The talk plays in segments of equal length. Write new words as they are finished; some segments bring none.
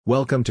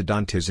Welcome to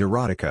Dante's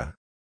Erotica.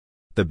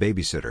 The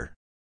Babysitter.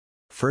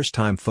 First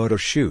time photo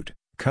shoot,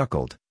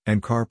 cuckold,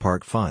 and car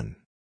park fun.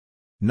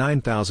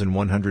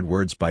 9,100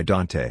 words by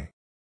Dante.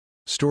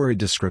 Story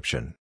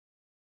description.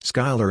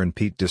 Skylar and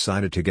Pete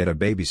decided to get a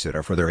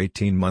babysitter for their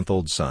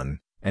 18-month-old son,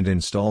 and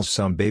installs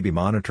some baby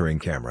monitoring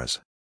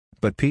cameras.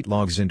 But Pete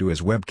logs into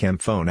his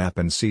webcam phone app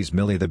and sees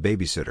Millie the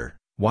babysitter,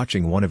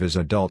 watching one of his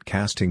adult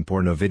casting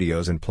porno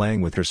videos and playing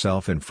with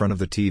herself in front of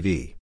the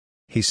TV.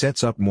 He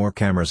sets up more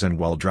cameras and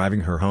while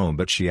driving her home,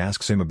 but she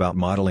asks him about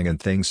modeling and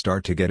things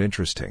start to get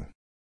interesting.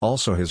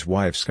 Also his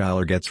wife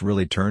Skylar gets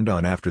really turned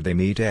on after they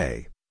meet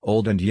a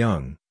old and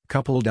young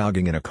couple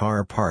dogging in a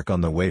car park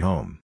on the way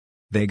home.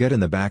 They get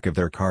in the back of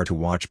their car to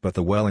watch, but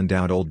the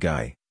well-endowed old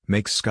guy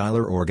makes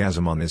Skylar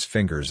orgasm on his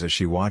fingers as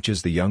she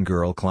watches the young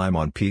girl climb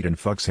on Pete and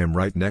fucks him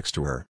right next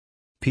to her.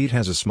 Pete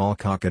has a small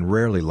cock and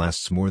rarely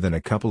lasts more than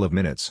a couple of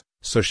minutes,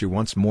 so she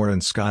wants more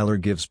and Skylar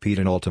gives Pete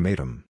an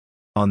ultimatum.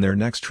 On their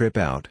next trip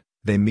out,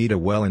 they meet a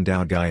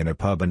well-endowed guy in a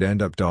pub and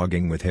end up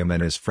dogging with him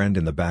and his friend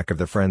in the back of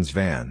the friend's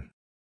van.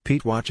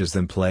 Pete watches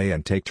them play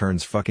and take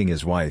turns fucking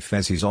his wife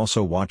as he's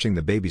also watching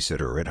the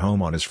babysitter at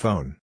home on his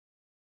phone.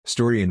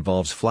 Story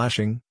involves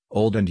flashing,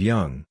 old and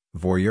young,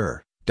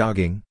 voyeur,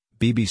 dogging,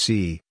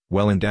 BBC,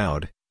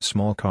 well-endowed,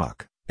 small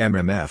cock,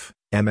 MMF,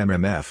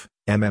 MMMF,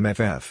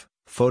 MMFF,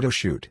 photo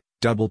shoot,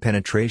 double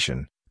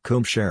penetration,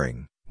 cum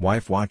sharing,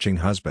 wife watching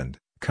husband,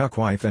 cuck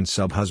wife and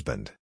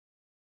sub-husband.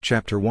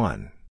 Chapter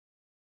 1.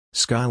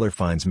 Skylar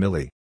finds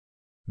Millie.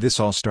 This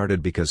all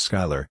started because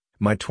Skylar,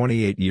 my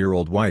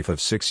 28-year-old wife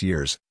of 6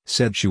 years,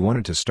 said she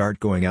wanted to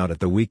start going out at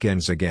the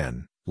weekends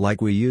again,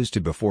 like we used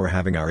to before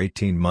having our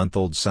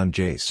 18-month-old son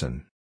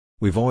Jason.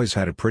 We've always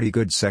had a pretty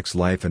good sex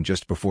life, and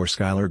just before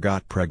Skylar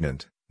got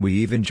pregnant, we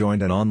even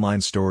joined an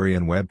online story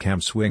and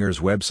webcam swingers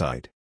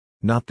website.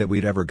 Not that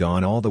we'd ever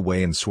gone all the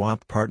way and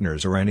swapped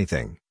partners or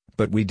anything,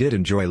 but we did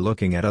enjoy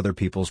looking at other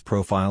people's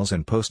profiles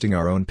and posting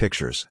our own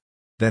pictures.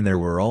 Then there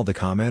were all the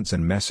comments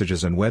and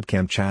messages and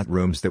webcam chat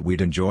rooms that we'd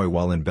enjoy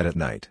while in bed at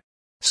night.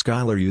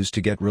 Skylar used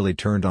to get really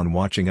turned on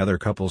watching other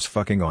couples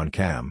fucking on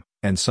cam,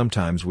 and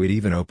sometimes we'd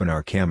even open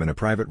our cam in a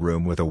private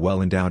room with a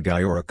well-endowed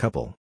guy or a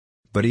couple.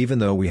 But even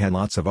though we had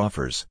lots of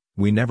offers,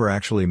 we never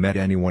actually met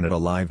anyone at a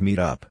live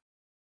meetup.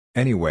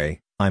 Anyway,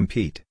 I'm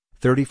Pete,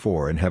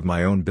 34 and have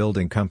my own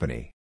building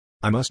company.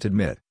 I must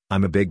admit,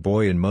 I'm a big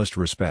boy in most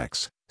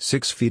respects,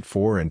 6 feet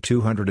 4 and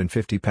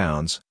 250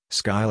 pounds,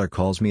 Skylar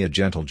calls me a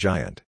gentle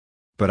giant.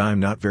 But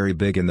I'm not very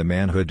big in the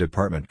manhood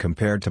department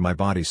compared to my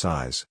body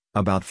size,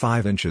 about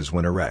 5 inches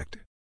when erect.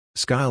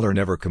 Skylar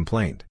never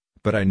complained,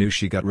 but I knew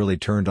she got really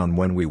turned on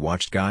when we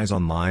watched guys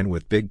online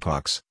with big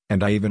cocks,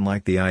 and I even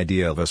liked the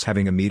idea of us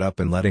having a meet-up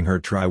and letting her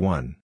try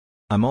one.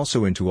 I'm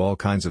also into all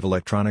kinds of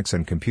electronics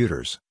and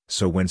computers,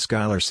 so when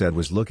Skylar said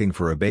was looking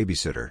for a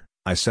babysitter,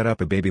 I set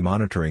up a baby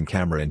monitoring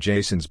camera in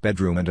Jason's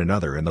bedroom and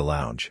another in the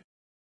lounge.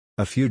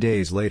 A few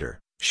days later,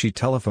 she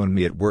telephoned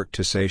me at work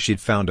to say she'd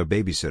found a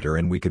babysitter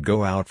and we could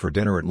go out for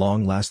dinner at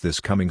long last this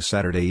coming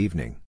Saturday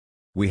evening.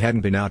 We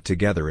hadn't been out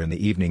together in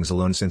the evenings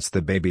alone since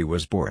the baby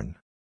was born.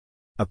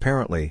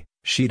 Apparently,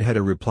 she'd had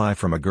a reply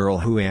from a girl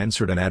who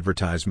answered an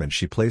advertisement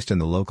she placed in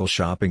the local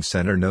shopping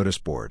center notice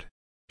board.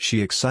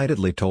 She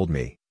excitedly told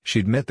me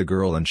she'd met the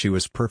girl and she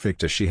was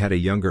perfect as she had a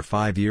younger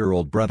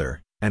 5-year-old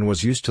brother, and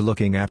was used to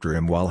looking after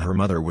him while her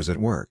mother was at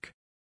work.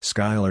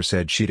 Skylar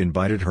said she'd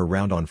invited her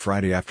round on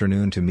Friday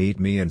afternoon to meet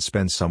me and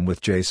spend some with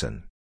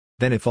Jason.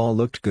 Then if all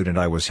looked good and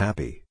I was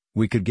happy,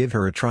 we could give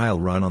her a trial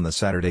run on the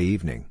Saturday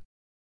evening.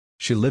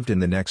 She lived in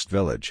the next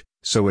village,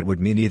 so it would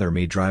mean either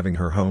me driving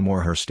her home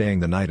or her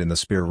staying the night in the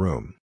spare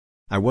room.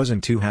 I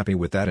wasn't too happy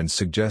with that and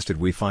suggested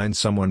we find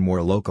someone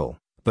more local,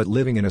 but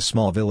living in a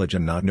small village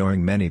and not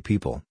knowing many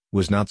people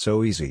was not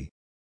so easy.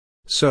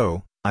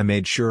 So, I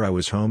made sure I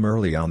was home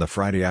early on the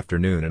Friday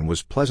afternoon and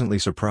was pleasantly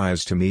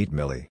surprised to meet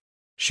Millie.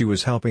 She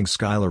was helping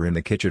Skylar in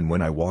the kitchen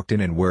when I walked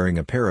in and wearing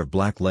a pair of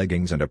black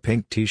leggings and a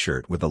pink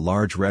t-shirt with a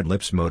large red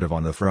lips motif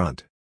on the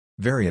front.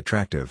 Very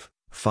attractive,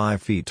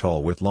 5 feet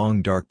tall with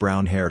long dark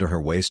brown hair to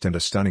her waist and a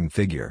stunning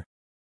figure.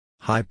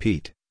 "Hi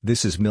Pete,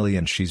 this is Millie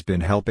and she's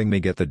been helping me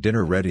get the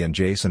dinner ready and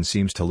Jason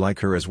seems to like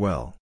her as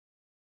well."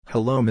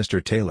 "Hello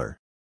Mr. Taylor.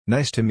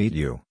 Nice to meet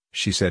you,"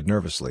 she said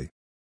nervously.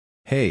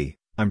 "Hey,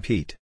 I'm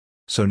Pete.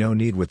 So no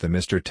need with the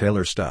Mr.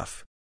 Taylor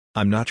stuff.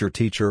 I'm not your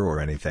teacher or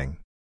anything.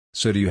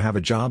 So do you have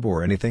a job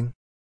or anything?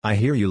 I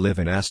hear you live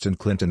in Aston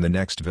Clint in the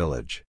next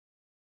village."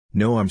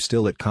 "No, I'm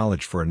still at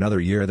college for another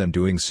year then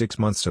doing 6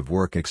 months of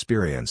work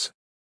experience.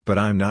 But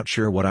I'm not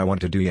sure what I want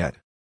to do yet."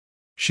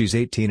 She's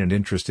 18 and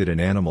interested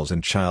in animals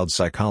and child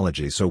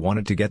psychology, so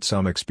wanted to get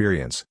some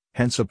experience,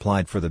 hence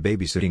applied for the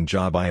babysitting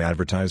job I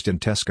advertised in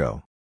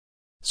Tesco.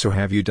 "So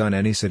have you done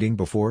any sitting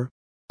before?"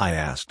 I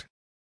asked.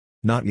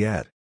 "Not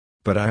yet.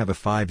 But I have a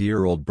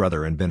 5-year-old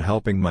brother and been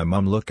helping my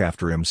mum look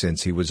after him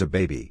since he was a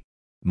baby.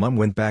 Mum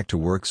went back to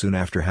work soon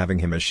after having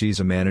him as she's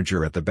a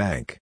manager at the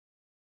bank."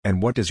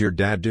 "And what does your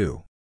dad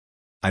do?"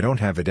 "I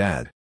don't have a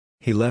dad.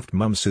 He left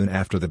Mum soon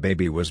after the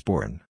baby was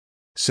born.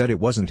 Said it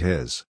wasn't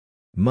his.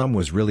 Mum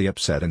was really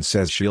upset and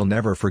says she'll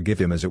never forgive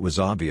him as it was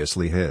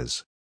obviously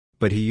his.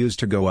 But he used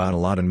to go out a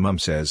lot and Mum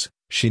says,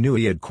 she knew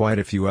he had quite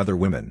a few other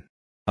women.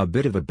 A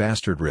bit of a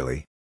bastard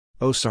really.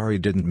 Oh sorry,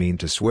 didn't mean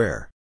to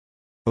swear.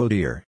 Oh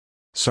dear.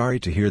 Sorry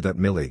to hear that,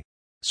 Millie.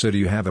 So do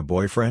you have a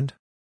boyfriend?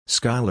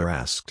 Skylar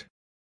asked.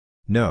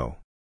 No.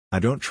 I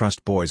don't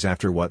trust boys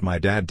after what my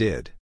dad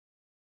did.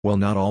 Well,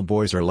 not all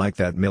boys are like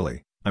that,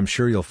 Millie. I'm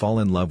sure you'll fall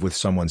in love with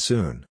someone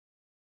soon.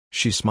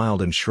 She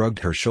smiled and shrugged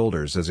her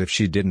shoulders as if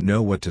she didn't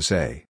know what to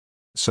say.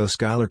 So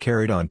Skylar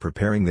carried on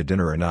preparing the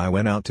dinner and I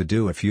went out to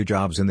do a few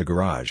jobs in the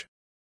garage.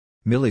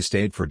 Millie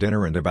stayed for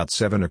dinner and about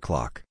 7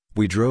 o'clock,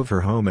 we drove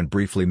her home and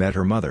briefly met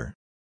her mother.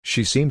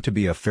 She seemed to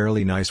be a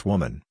fairly nice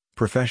woman,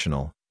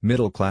 professional,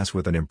 middle class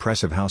with an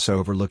impressive house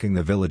overlooking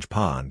the village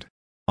pond.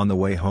 On the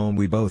way home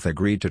we both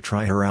agreed to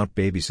try her out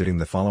babysitting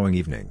the following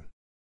evening.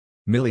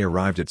 Millie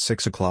arrived at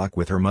 6 o'clock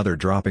with her mother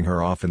dropping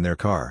her off in their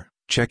car,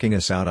 checking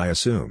us out I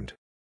assumed.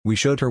 We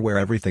showed her where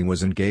everything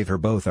was and gave her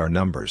both our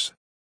numbers.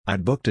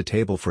 I'd booked a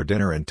table for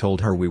dinner and told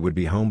her we would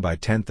be home by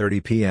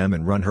 10:30 p.m.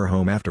 and run her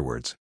home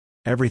afterwards.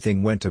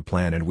 Everything went to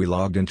plan and we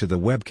logged into the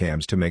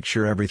webcams to make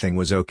sure everything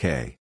was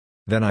okay.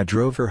 Then I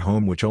drove her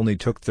home, which only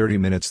took 30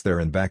 minutes there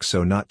and back,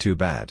 so not too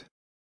bad.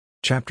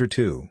 Chapter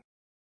 2.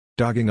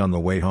 Dogging on the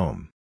way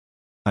home.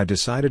 I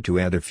decided to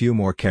add a few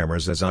more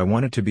cameras as I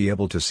wanted to be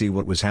able to see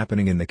what was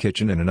happening in the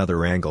kitchen and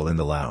another angle in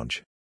the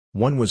lounge.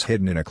 One was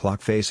hidden in a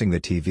clock facing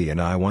the TV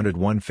and I wanted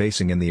one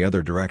facing in the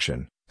other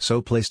direction, so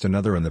placed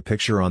another in the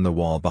picture on the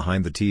wall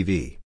behind the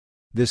TV.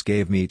 This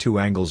gave me 2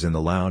 angles in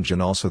the lounge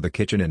and also the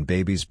kitchen and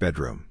baby's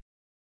bedroom.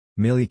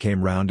 Millie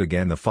came round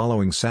again the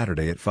following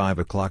Saturday at 5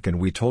 o'clock and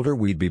we told her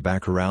we'd be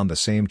back around the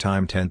same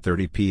time,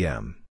 10:30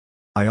 p.m.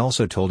 I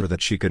also told her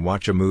that she could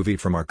watch a movie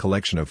from our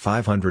collection of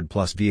 500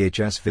 plus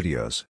VHS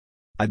videos.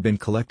 I'd been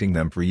collecting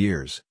them for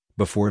years,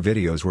 before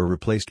videos were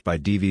replaced by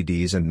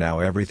DVDs and now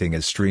everything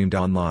is streamed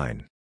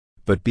online.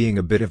 But being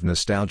a bit of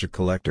nostalgic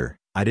collector,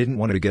 I didn't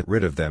want to get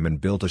rid of them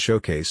and built a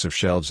showcase of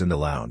shelves in the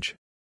lounge.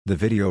 The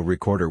video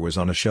recorder was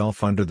on a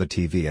shelf under the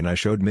TV and I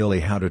showed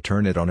Millie how to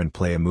turn it on and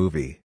play a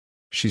movie.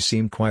 She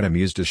seemed quite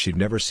amused as she'd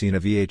never seen a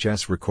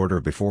VHS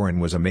recorder before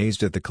and was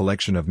amazed at the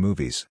collection of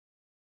movies.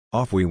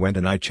 Off we went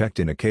and I checked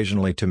in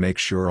occasionally to make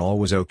sure all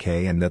was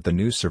okay and that the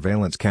new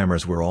surveillance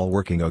cameras were all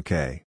working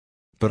okay.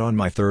 But on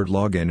my third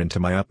login, and to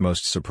my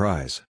utmost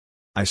surprise,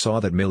 I saw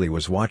that Millie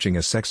was watching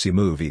a sexy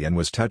movie and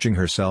was touching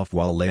herself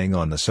while laying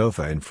on the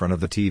sofa in front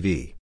of the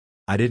TV.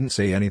 I didn't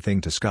say anything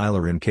to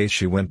Skylar in case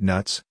she went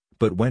nuts,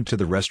 but went to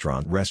the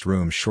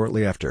restroom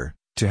shortly after,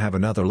 to have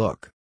another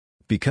look.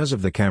 Because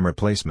of the camera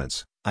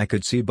placements, I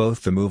could see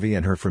both the movie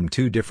and her from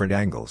 2 different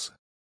angles.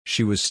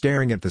 She was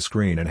staring at the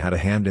screen and had a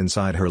hand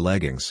inside her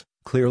leggings,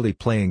 clearly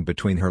playing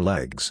between her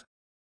legs.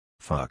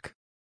 Fuck.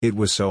 It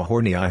was so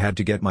horny I had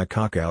to get my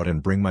cock out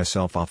and bring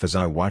myself off as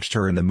I watched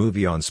her in the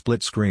movie on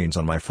split screens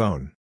on my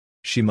phone.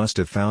 She must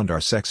have found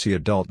our sexy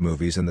adult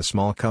movies in the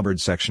small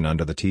cupboard section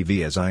under the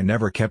TV, as I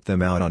never kept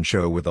them out on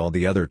show with all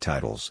the other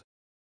titles.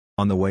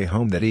 On the way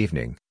home that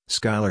evening,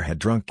 Skylar had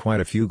drunk quite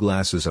a few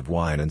glasses of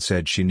wine and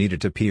said she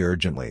needed to pee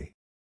urgently.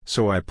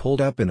 So I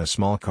pulled up in a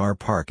small car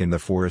park in the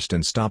forest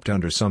and stopped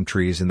under some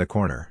trees in the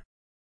corner.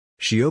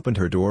 She opened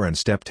her door and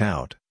stepped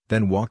out,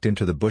 then walked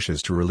into the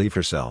bushes to relieve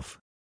herself.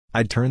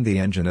 I'd turned the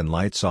engine and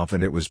lights off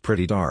and it was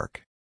pretty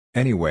dark.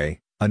 Anyway,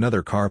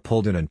 another car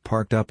pulled in and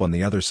parked up on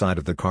the other side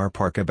of the car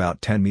park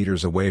about 10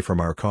 meters away from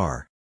our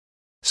car.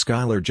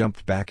 Skylar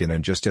jumped back in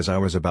and just as I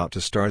was about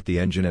to start the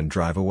engine and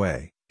drive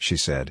away, she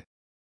said,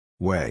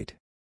 "Wait.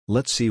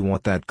 Let's see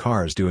what that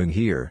car's doing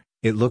here.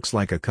 It looks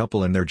like a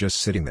couple and they're just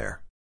sitting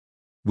there."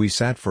 We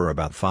sat for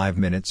about 5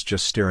 minutes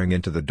just staring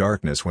into the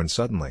darkness when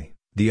suddenly,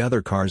 the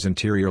other car's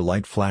interior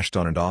light flashed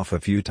on and off a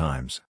few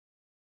times.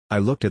 I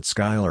looked at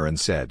Skylar and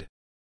said,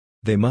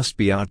 "They must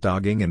be out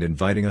dogging and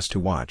inviting us to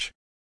watch."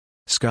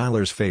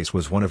 Skylar's face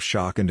was one of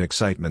shock and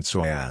excitement,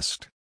 so I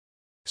asked,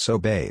 "So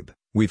babe,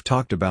 we've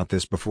talked about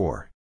this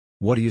before.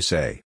 What do you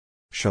say?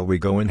 Shall we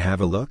go and have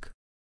a look?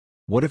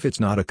 What if it's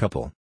not a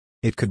couple?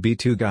 It could be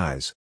 2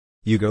 guys.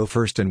 You go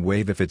first and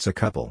wave if it's a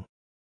couple."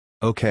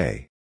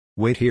 "Okay.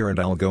 Wait here and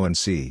I'll go and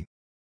see."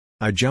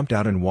 I jumped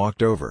out and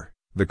walked over.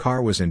 The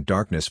car was in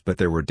darkness but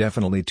there were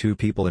definitely 2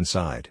 people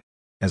inside.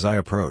 As I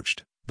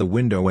approached, the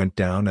window went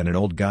down and an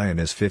old guy in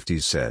his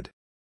 50s said,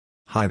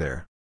 "Hi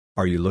there.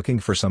 Are you looking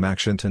for some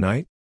action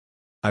tonight?"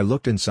 I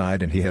looked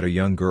inside and he had a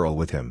young girl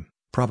with him,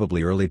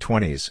 probably early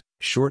 20s,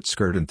 short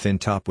skirt and thin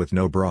top with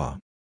no bra.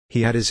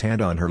 He had his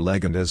hand on her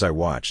leg and as I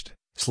watched,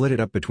 slid it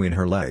up between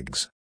her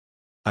legs.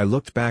 I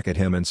looked back at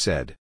him and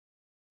said,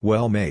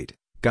 "Well mate,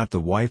 got the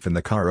wife in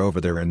the car over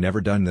there and never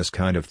done this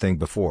kind of thing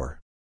before.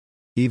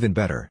 Even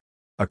better.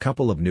 A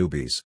couple of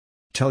newbies.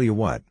 Tell you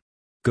what.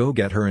 Go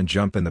get her and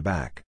jump in the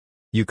back.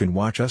 You can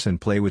watch us and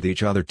play with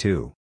each other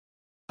too."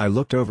 I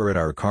looked over at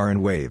our car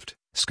and waved.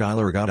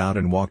 Skylar got out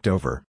and walked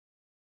over.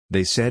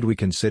 They said we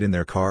can sit in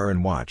their car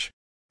and watch.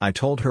 I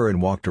told her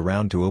and walked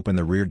around to open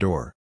the rear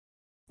door.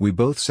 We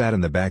both sat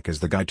in the back as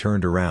the guy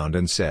turned around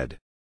and said,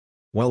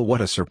 "Well,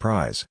 what a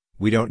surprise,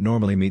 we don't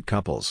normally meet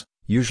couples,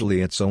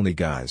 usually it's only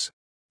guys.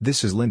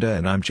 This is Linda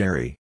and I'm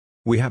Jerry."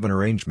 We have an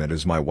arrangement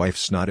as my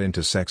wife's not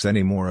into sex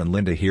anymore and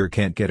Linda here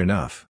can't get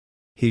enough."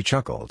 He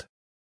chuckled.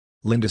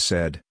 Linda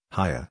said,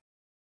 "Hiya.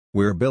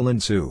 We're Bill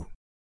and Sue.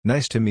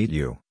 Nice to meet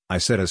you," I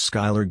said as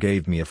Skylar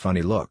gave me a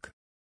funny look.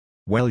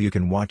 "Well, you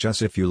can watch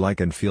us if you like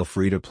and feel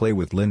free to play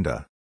with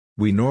Linda.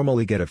 We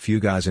normally get a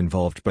few guys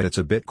involved but it's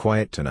a bit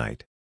quiet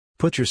tonight.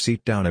 Put your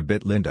seat down a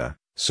bit, Linda,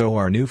 so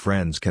our new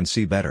friends can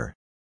see better.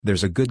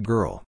 There's a good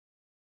girl."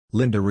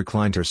 Linda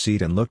reclined her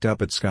seat and looked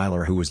up at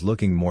Skylar, who was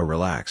looking more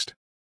relaxed.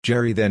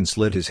 Jerry then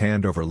slid his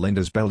hand over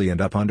Linda's belly and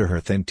up under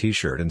her thin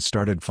t-shirt and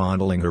started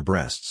fondling her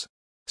breasts.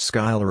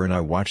 Skylar and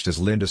I watched as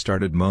Linda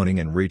started moaning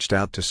and reached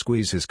out to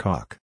squeeze his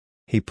cock.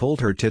 He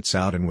pulled her tits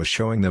out and was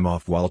showing them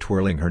off while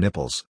twirling her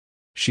nipples.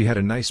 She had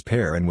a nice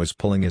pair and was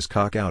pulling his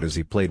cock out as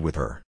he played with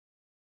her.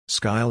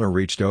 Skylar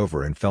reached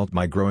over and felt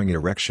my growing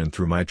erection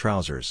through my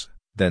trousers,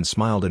 then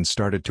smiled and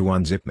started to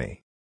unzip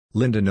me.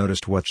 Linda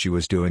noticed what she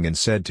was doing and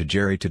said to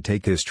Jerry to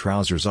take his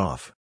trousers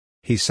off.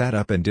 He sat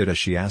up and did as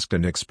she asked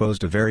and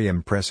exposed a very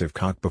impressive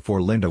cock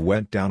before Linda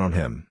went down on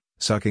him,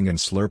 sucking and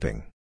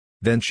slurping.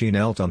 Then she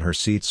knelt on her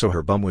seat so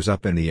her bum was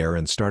up in the air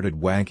and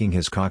started wanking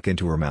his cock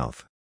into her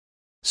mouth.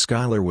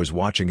 Skylar was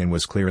watching and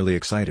was clearly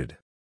excited,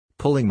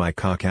 pulling my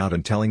cock out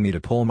and telling me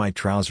to pull my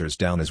trousers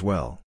down as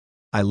well.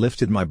 I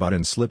lifted my butt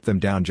and slipped them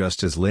down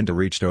just as Linda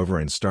reached over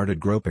and started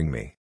groping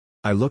me.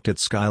 I looked at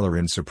Skylar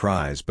in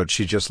surprise, but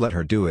she just let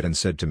her do it and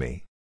said to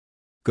me,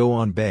 "Go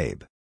on,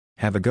 babe.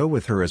 Have a go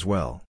with her as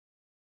well."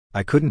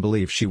 I couldn't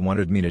believe she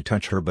wanted me to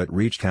touch her but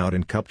reached out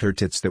and cupped her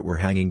tits that were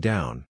hanging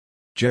down.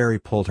 Jerry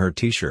pulled her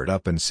t-shirt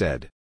up and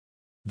said,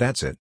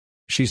 "That's it.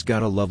 She's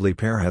got a lovely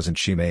pair, hasn't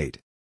she, mate?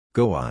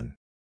 Go on.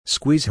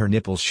 Squeeze her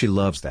nipples, she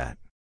loves that."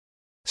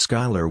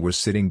 Skylar was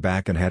sitting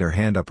back and had her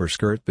hand up her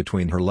skirt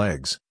between her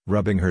legs,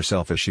 rubbing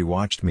herself as she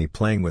watched me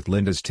playing with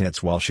Linda's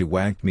tits while she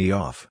wanked me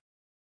off.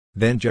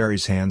 Then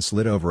Jerry's hand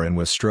slid over and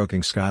was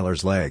stroking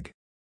Skylar's leg,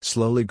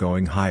 slowly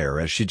going higher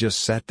as she just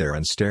sat there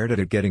and stared at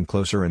it, getting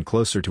closer and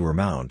closer to her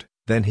mound.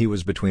 Then he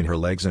was between her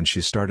legs and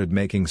she started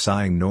making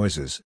sighing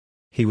noises.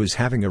 He was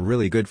having a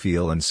really good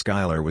feel and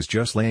Skylar was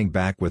just laying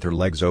back with her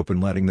legs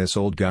open, letting this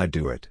old guy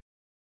do it.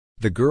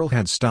 The girl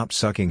had stopped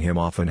sucking him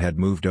off and had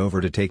moved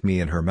over to take me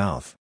in her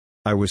mouth.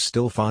 I was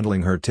still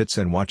fondling her tits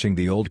and watching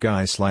the old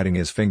guy sliding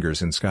his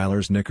fingers in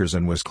Skylar's knickers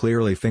and was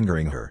clearly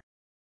fingering her.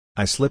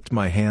 I slipped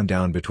my hand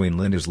down between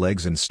Linda's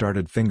legs and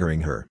started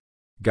fingering her.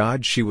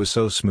 God, she was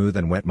so smooth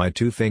and wet, my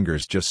 2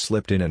 fingers just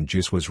slipped in and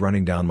juice was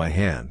running down my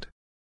hand.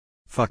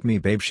 "Fuck me,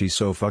 babe, she's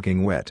so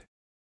fucking wet."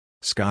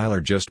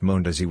 Skylar just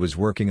moaned as he was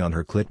working on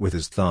her clit with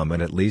his thumb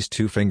and at least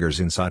 2 fingers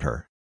inside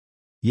her.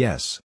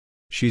 "Yes.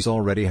 She's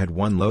already had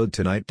 1 load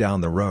tonight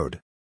down the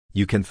road.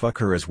 You can fuck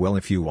her as well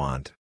if you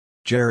want,"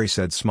 Jerry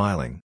said,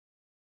 smiling.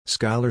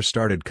 Skylar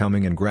started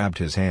coming and grabbed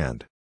his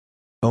hand.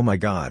 "Oh my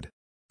God.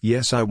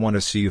 Yes, I want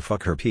to see you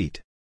fuck her,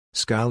 Pete,"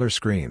 Skylar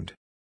screamed.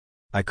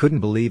 I couldn't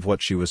believe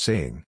what she was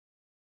saying.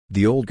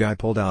 The old guy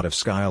pulled out of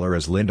Skylar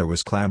as Linda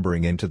was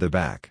clambering into the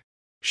back.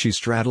 She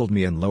straddled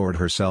me and lowered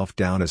herself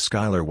down as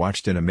Skylar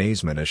watched in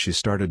amazement as she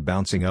started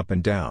bouncing up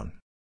and down.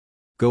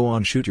 "Go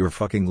on, shoot your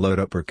fucking load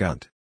up her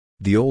cunt,"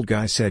 the old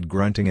guy said,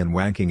 grunting and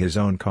wanking his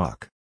own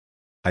cock.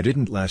 I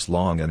didn't last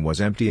long and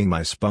was emptying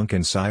my spunk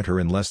inside her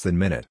in less than a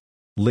minute.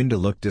 Linda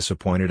looked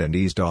disappointed and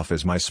eased off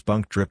as my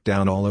spunk dripped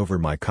down all over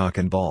my cock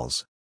and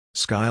balls.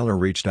 Skylar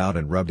reached out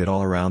and rubbed it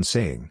all around,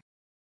 saying,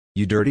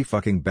 "You dirty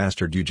fucking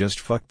bastard, you just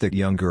fucked that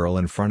young girl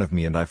in front of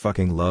me and I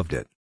fucking loved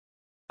it."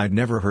 I'd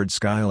never heard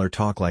Skylar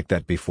talk like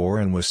that before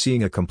and was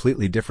seeing a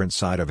completely different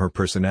side of her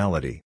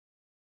personality.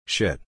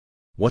 "Shit.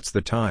 What's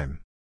the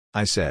time?"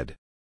 I said.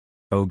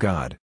 "Oh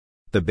God.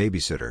 The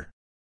babysitter.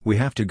 We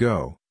have to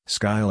go,"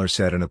 Skylar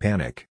said in a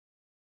panic.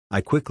 I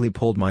quickly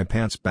pulled my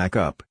pants back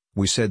up,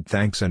 we said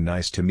thanks and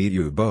nice to meet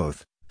you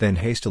both, then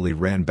hastily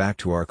ran back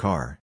to our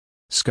car.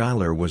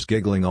 Skylar was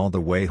giggling all the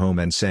way home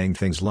and saying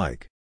things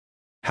like,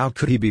 "How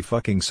could he be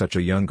fucking such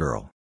a young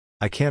girl?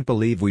 I can't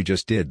believe we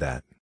just did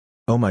that.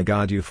 Oh my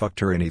God, you fucked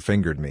her and he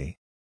fingered me.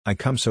 I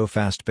come so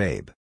fast,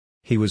 babe.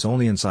 He was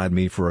only inside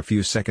me for a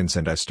few seconds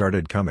and I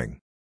started coming."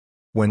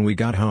 When we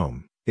got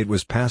home, it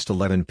was past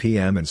 11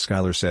 p.m. and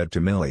Skylar said to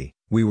Millie,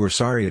 "We were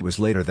sorry it was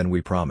later than we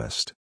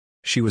promised."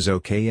 She was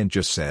okay and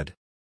just said,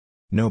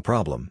 "No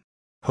problem.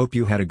 Hope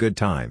you had a good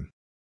time."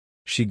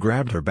 She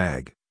grabbed her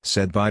bag,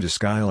 said bye to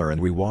Skylar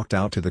and we walked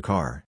out to the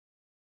car.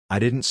 I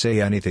didn't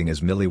say anything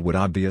as Millie would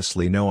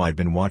obviously know I'd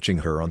been watching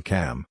her on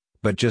cam,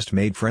 but just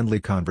made friendly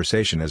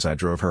conversation as I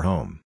drove her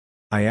home.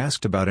 I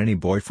asked about any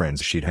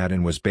boyfriends she'd had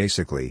and was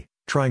basically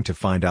trying to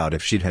find out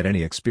if she'd had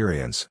any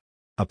experience.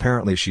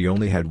 Apparently she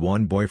only had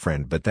 1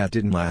 boyfriend, but that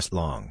didn't last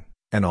long,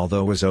 and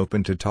although was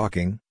open to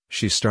talking,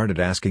 she started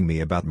asking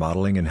me about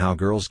modeling and how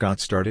girls got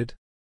started.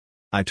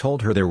 I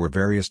told her there were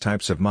various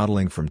types of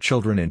modeling, from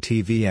children in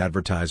TV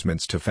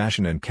advertisements to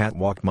fashion and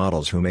catwalk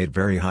models who made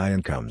very high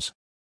incomes.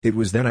 It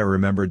was then I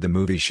remembered the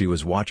movie she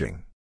was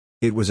watching.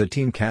 It was a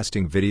teen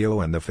casting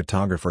video and the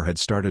photographer had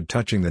started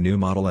touching the new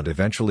model and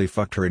eventually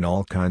fucked her in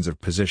all kinds of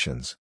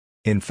positions.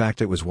 In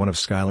fact, it was one of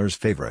Skylar's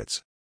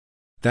favorites.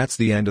 That's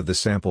the end of the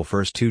sample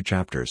first 2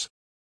 chapters.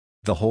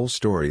 The whole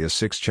story is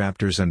 6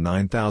 chapters and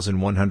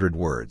 9,100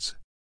 words.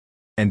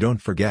 And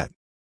don't forget,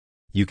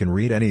 you can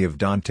read any of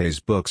Dante's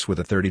books with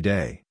a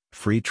 30-day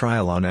free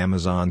trial on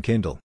Amazon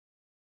Kindle.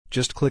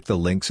 Just click the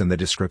links in the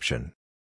description.